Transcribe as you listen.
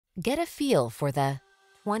Get a feel for the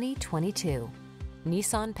 2022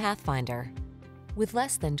 Nissan Pathfinder. With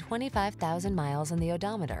less than 25,000 miles on the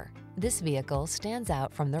odometer, this vehicle stands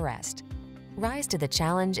out from the rest. Rise to the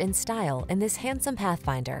challenge in style in this handsome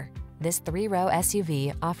Pathfinder. This three-row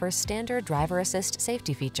SUV offers standard driver assist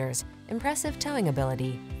safety features, impressive towing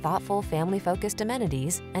ability, thoughtful family-focused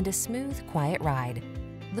amenities, and a smooth, quiet ride.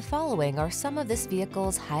 The following are some of this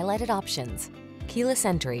vehicle's highlighted options: keyless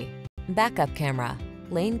entry, backup camera,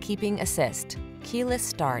 lane keeping assist, keyless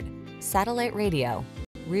start, satellite radio,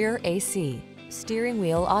 rear AC, steering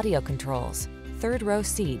wheel audio controls, third row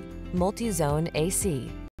seat, multi-zone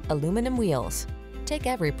AC, aluminum wheels. Take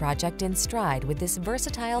every project in stride with this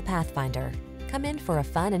versatile Pathfinder. Come in for a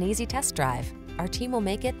fun and easy test drive. Our team will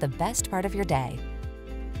make it the best part of your day.